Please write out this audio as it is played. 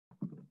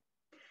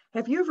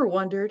Have you ever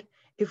wondered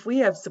if we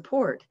have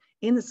support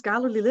in the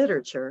scholarly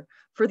literature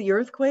for the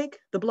earthquake,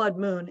 the blood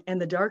moon, and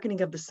the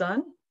darkening of the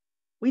sun?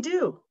 We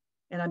do,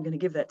 and I'm going to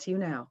give that to you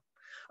now.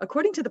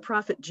 According to the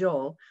prophet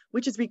Joel,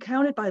 which is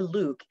recounted by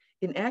Luke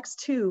in Acts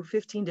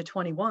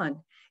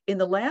 2:15-21, in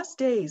the last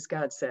days,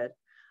 God said,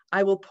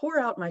 I will pour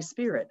out my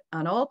spirit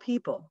on all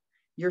people.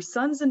 Your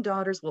sons and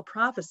daughters will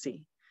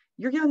prophesy.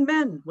 Your young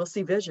men will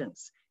see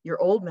visions.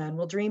 Your old men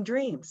will dream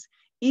dreams.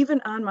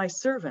 Even on my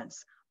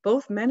servants,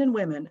 both men and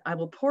women, I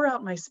will pour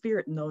out my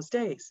spirit in those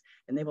days,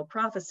 and they will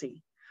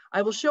prophesy.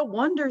 I will show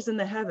wonders in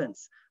the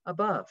heavens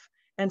above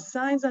and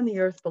signs on the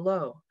earth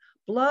below,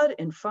 blood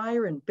and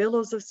fire and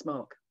billows of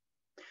smoke.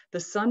 The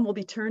sun will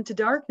be turned to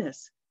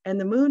darkness and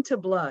the moon to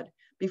blood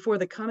before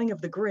the coming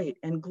of the great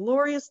and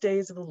glorious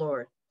days of the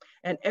Lord.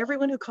 And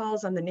everyone who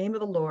calls on the name of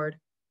the Lord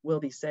will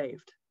be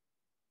saved.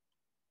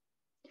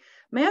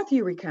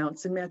 Matthew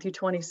recounts in Matthew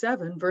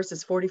 27,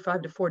 verses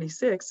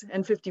 45-46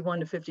 and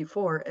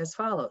 51-54 as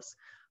follows.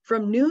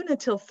 From noon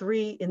until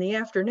 3 in the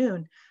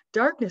afternoon,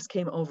 darkness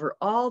came over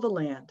all the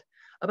land.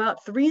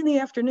 About 3 in the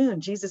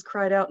afternoon, Jesus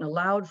cried out in a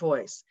loud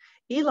voice,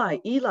 Eli,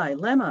 Eli,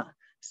 lema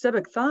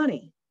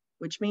sabachthani,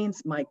 which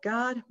means, my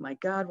God,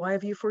 why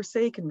have you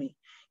forsaken me?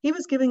 He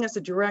was giving us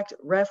a direct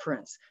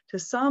reference to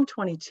Psalm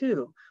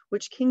 22,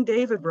 which King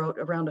David wrote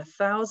around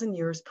 1,000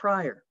 years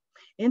prior.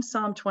 In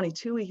Psalm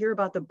 22, we hear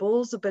about the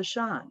bulls of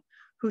Bashan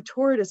who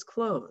tore at his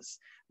clothes,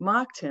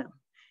 mocked him,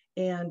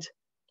 and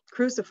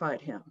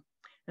crucified him.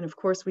 And of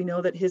course, we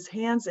know that his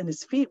hands and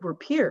his feet were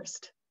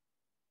pierced,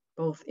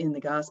 both in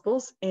the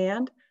Gospels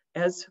and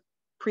as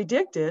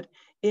predicted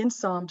in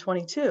Psalm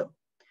 22.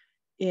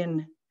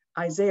 In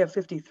Isaiah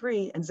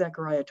 53 and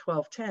Zechariah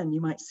 12:10,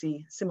 you might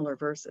see similar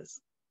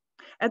verses.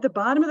 At the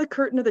bottom of the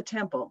curtain of the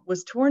temple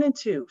was torn in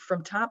two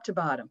from top to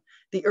bottom.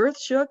 The earth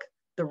shook,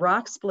 the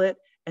rock split,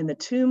 and the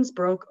tombs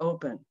broke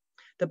open.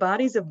 The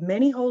bodies of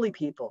many holy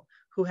people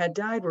who had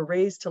died were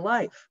raised to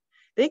life.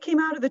 They came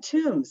out of the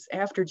tombs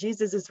after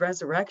Jesus'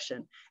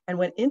 resurrection and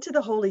went into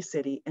the holy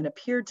city and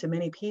appeared to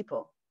many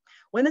people.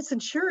 When the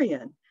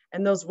centurion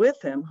and those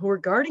with him who were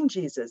guarding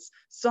Jesus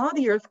saw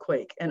the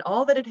earthquake and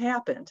all that had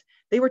happened,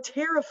 they were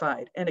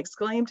terrified and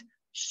exclaimed,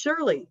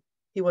 surely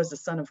he was the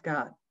Son of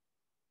God.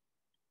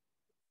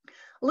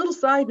 A little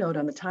side note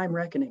on the time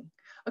reckoning.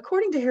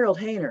 According to Harold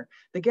Hayner,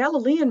 the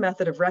Galilean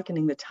method of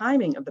reckoning the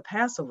timing of the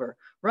Passover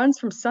runs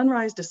from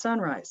sunrise to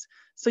sunrise.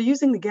 So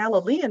using the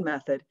Galilean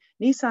method,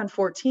 Nisan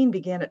 14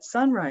 began at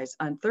sunrise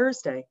on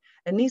Thursday,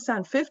 and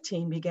Nisan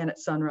 15 began at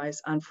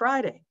sunrise on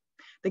Friday.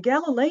 The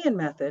Galilean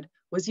method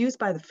was used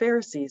by the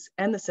Pharisees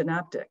and the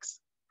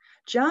Synoptics.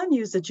 John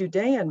used the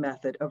Judean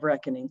method of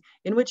reckoning,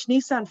 in which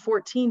Nisan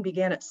 14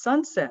 began at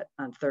sunset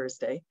on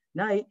Thursday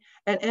night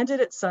and ended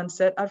at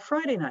sunset on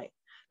Friday night.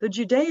 The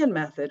Judean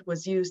method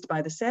was used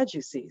by the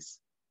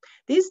Sadducees.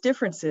 These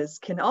differences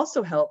can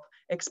also help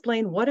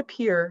explain what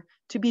appear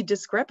to be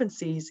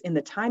discrepancies in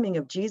the timing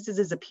of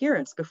Jesus'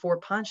 appearance before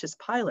Pontius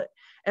Pilate,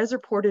 as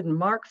reported in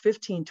Mark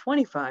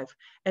 15:25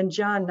 and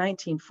John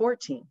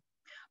 19:14.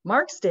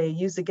 Mark's day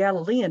used the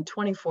Galilean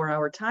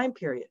 24-hour time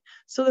period,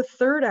 so the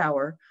third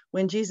hour,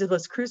 when Jesus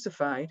was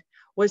crucified,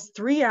 was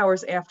 3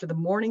 hours after the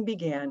morning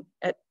began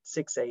at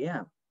 6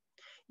 a.m.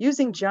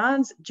 Using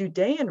John's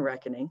Judean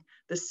reckoning,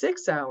 the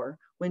 6th hour,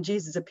 when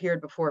Jesus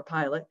appeared before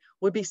Pilate,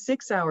 would be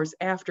 6 hours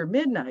after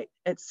midnight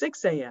at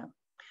 6 a.m.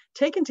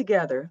 Taken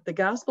together, the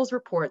Gospels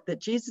report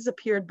that Jesus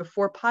appeared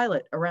before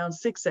Pilate around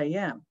 6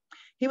 a.m.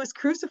 He was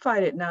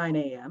crucified at 9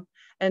 a.m.,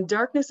 and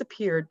darkness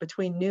appeared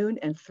between noon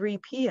and 3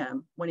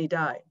 p.m. when he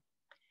died.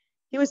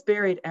 He was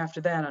buried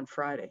after that on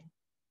Friday.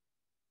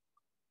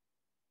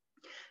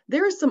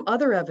 There is some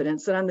other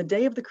evidence that on the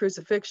day of the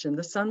crucifixion,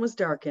 the sun was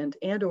darkened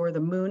and/or the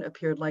moon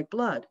appeared like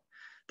blood.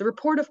 The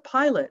report of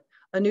Pilate,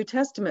 a New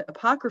Testament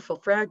apocryphal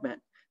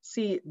fragment,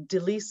 see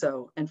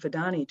DeLiso and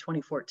Fedani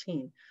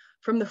 2014,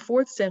 from the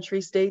 4th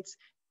century states,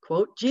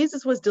 quote,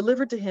 Jesus was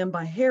delivered to him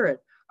by Herod,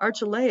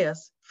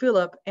 Archelaus,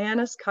 Philip,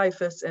 Annas,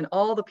 Caiaphas, and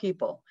all the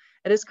people.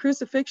 At his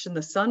crucifixion,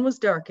 the sun was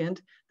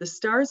darkened, the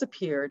stars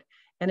appeared,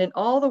 and in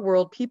all the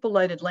world, people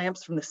lighted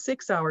lamps from the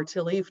 6th hour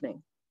till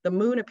evening. The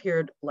moon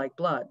appeared like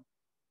blood.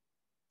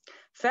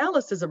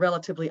 Thallus is a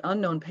relatively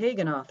unknown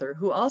pagan author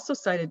who also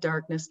cited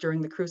darkness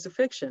during the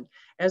crucifixion,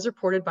 as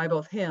reported by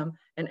both him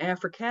and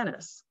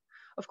Africanus.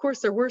 Of course,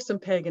 there were some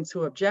pagans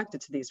who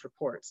objected to these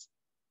reports.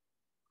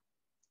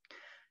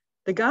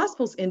 The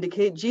Gospels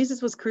indicate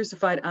Jesus was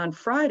crucified on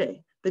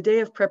Friday, the day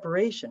of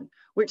preparation,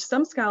 which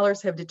some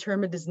scholars have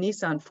determined is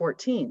Nisan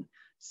 14.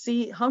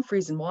 See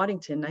Humphreys and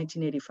Waddington,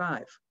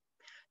 1985.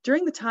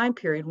 During the time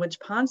period in which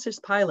Pontius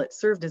Pilate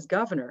served as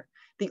governor,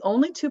 the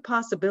only two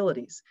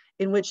possibilities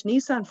in which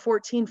Nisan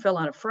 14 fell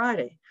on a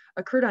Friday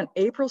occurred on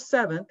April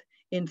 7th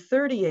in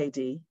 30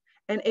 AD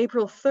and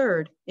April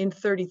 3rd in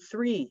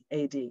 33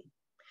 AD.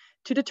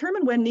 To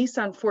determine when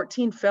Nisan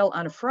 14 fell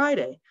on a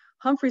Friday,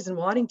 Humphreys and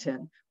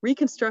Waddington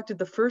reconstructed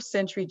the 1st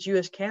century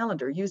Jewish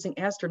calendar using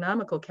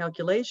astronomical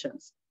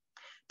calculations.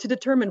 To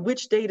determine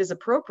which date is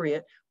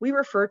appropriate, we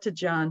refer to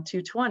John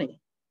 2:20.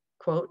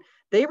 Quote,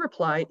 They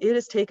replied, "It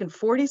has taken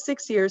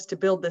 46 years to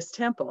build this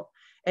temple,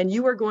 and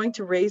you are going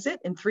to raise it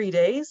in 3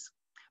 days?"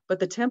 But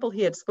the temple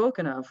he had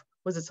spoken of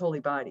was his holy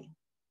body.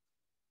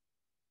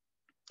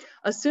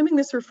 Assuming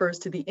this refers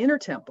to the inner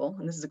temple,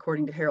 and this is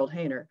according to Harold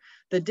Hayner,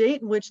 the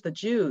date in which the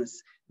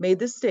Jews made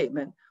this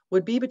statement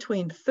would be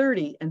between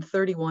 30 and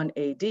 31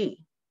 AD.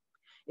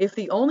 If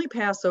the only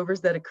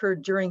Passovers that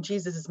occurred during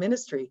Jesus'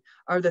 ministry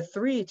are the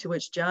 3 to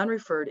which John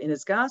referred in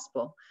his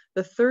gospel,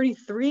 the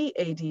 33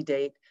 AD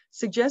date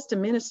suggests a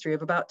ministry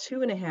of about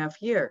 2.5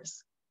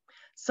 years.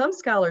 Some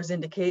scholars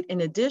indicate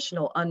an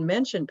additional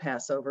unmentioned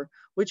Passover,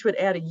 which would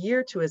add a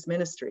year to his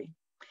ministry.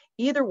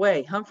 Either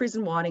way, Humphreys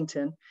and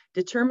Waddington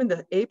determined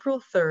the April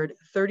 3rd,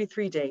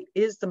 33 date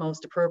is the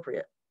most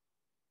appropriate.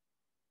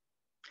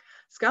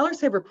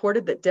 Scholars have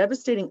reported that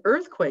devastating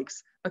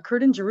earthquakes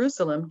occurred in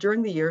Jerusalem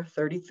during the year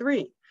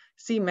 33.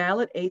 See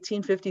Mallet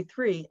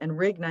 1853 and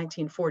Rigg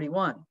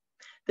 1941.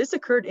 This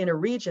occurred in a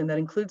region that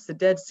includes the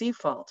Dead Sea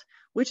Fault,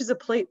 which is a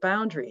plate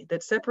boundary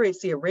that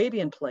separates the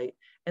Arabian Plate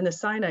and the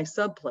Sinai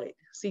subplate.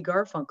 See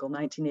Garfunkel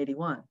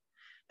 1981.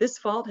 This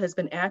fault has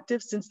been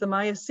active since the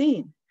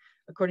Miocene,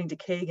 according to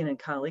Kagan and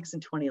colleagues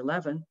in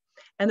 2011,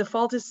 and the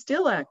fault is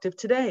still active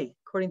today,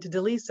 according to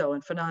DeLiso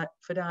and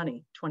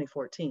Fidani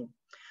 2014.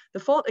 The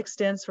fault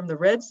extends from the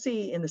Red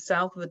Sea in the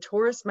south of the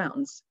Taurus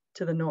Mountains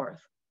to the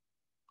north.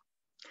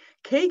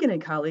 Kagan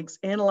and colleagues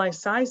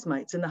analyzed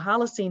seismites in the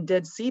Holocene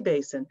Dead Sea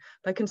Basin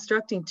by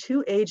constructing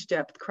 2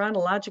 age-depth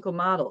chronological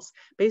models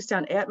based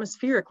on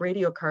atmospheric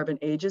radiocarbon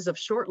ages of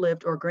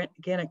short-lived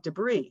organic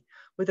debris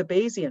with a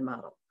Bayesian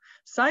model.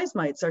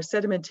 Seismites are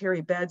sedimentary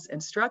beds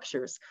and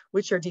structures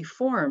which are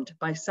deformed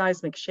by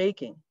seismic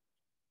shaking.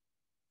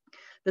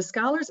 The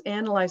scholars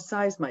analyzed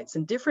seismites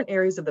in different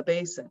areas of the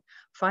basin,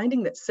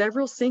 finding that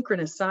several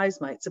synchronous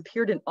seismites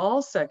appeared in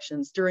all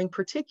sections during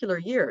particular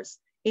years,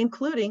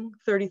 including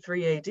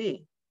 33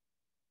 AD.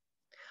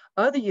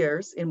 Other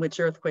years in which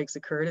earthquakes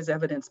occurred as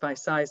evidenced by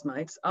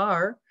seismites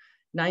are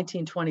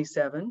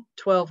 1927,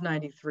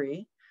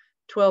 1293,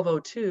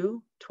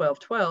 1202,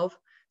 1212,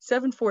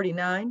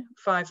 749,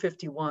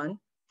 551,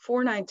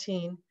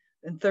 419,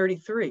 and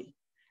 33.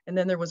 And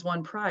then there was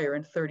one prior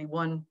in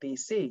 31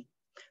 BC.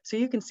 So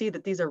you can see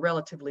that these are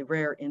relatively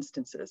rare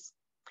instances.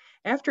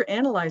 After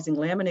analyzing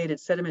laminated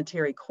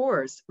sedimentary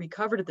cores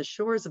recovered at the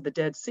shores of the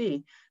Dead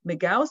Sea,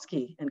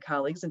 Migowski and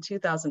colleagues in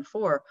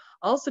 2004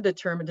 also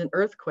determined an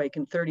earthquake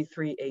in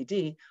 33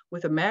 AD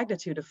with a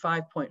magnitude of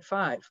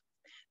 5.5.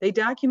 They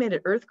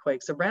documented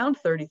earthquakes around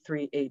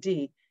 33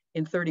 AD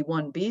in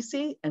 31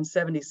 BC and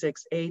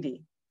 76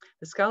 AD.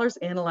 The scholars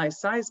analyzed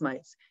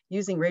seismites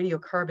using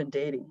radiocarbon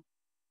dating.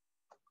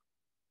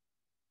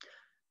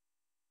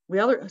 We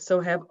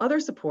also have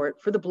other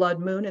support for the blood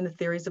moon and the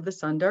theories of the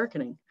sun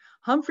darkening.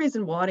 Humphreys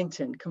and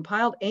Waddington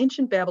compiled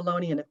ancient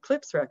Babylonian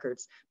eclipse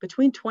records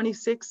between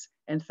 26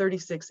 and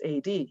 36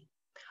 AD.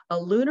 A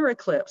lunar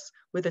eclipse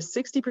with a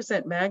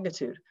 60%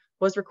 magnitude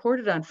was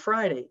recorded on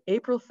Friday,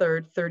 April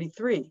 3rd,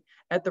 33,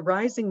 at the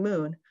rising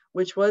moon,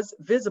 which was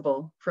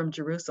visible from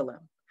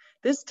Jerusalem.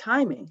 This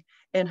timing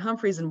and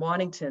Humphreys and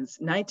Waddington's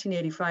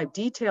 1985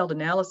 detailed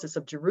analysis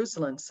of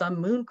Jerusalem's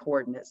sun-moon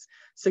coordinates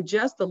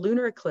suggest the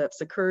lunar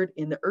eclipse occurred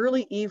in the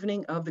early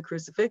evening of the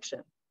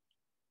Crucifixion.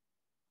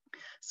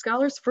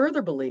 Scholars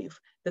further believe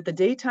that the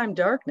daytime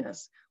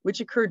darkness,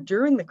 which occurred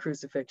during the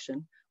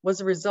Crucifixion,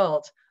 was a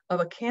result of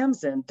a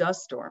Khamsin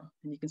dust storm.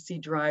 And you can see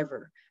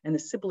Driver and the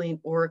Sibylline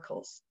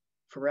oracles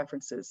for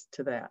references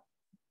to that.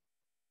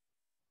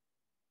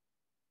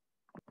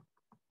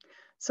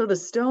 So the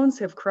stones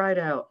have cried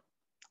out,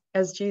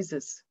 as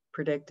Jesus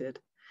predicted.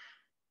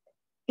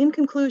 In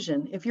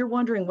conclusion, if you're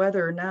wondering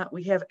whether or not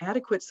we have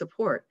adequate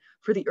support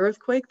for the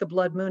earthquake, the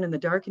blood moon, and the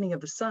darkening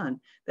of the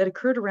sun that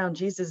occurred around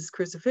Jesus'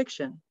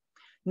 crucifixion,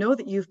 know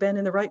that you've been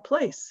in the right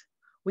place.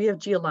 We have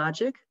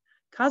geologic,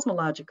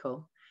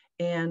 cosmological,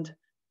 and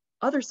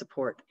other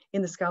support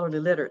in the scholarly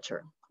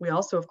literature. We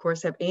also, of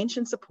course, have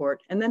ancient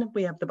support, and then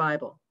we have the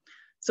Bible.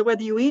 So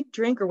whether you eat,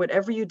 drink, or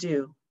whatever you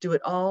do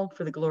it all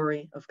for the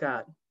glory of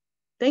God.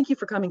 Thank you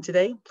for coming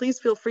today. Please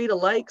feel free to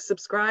like,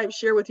 subscribe,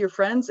 share with your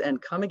friends, and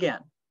come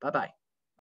again. Bye-bye.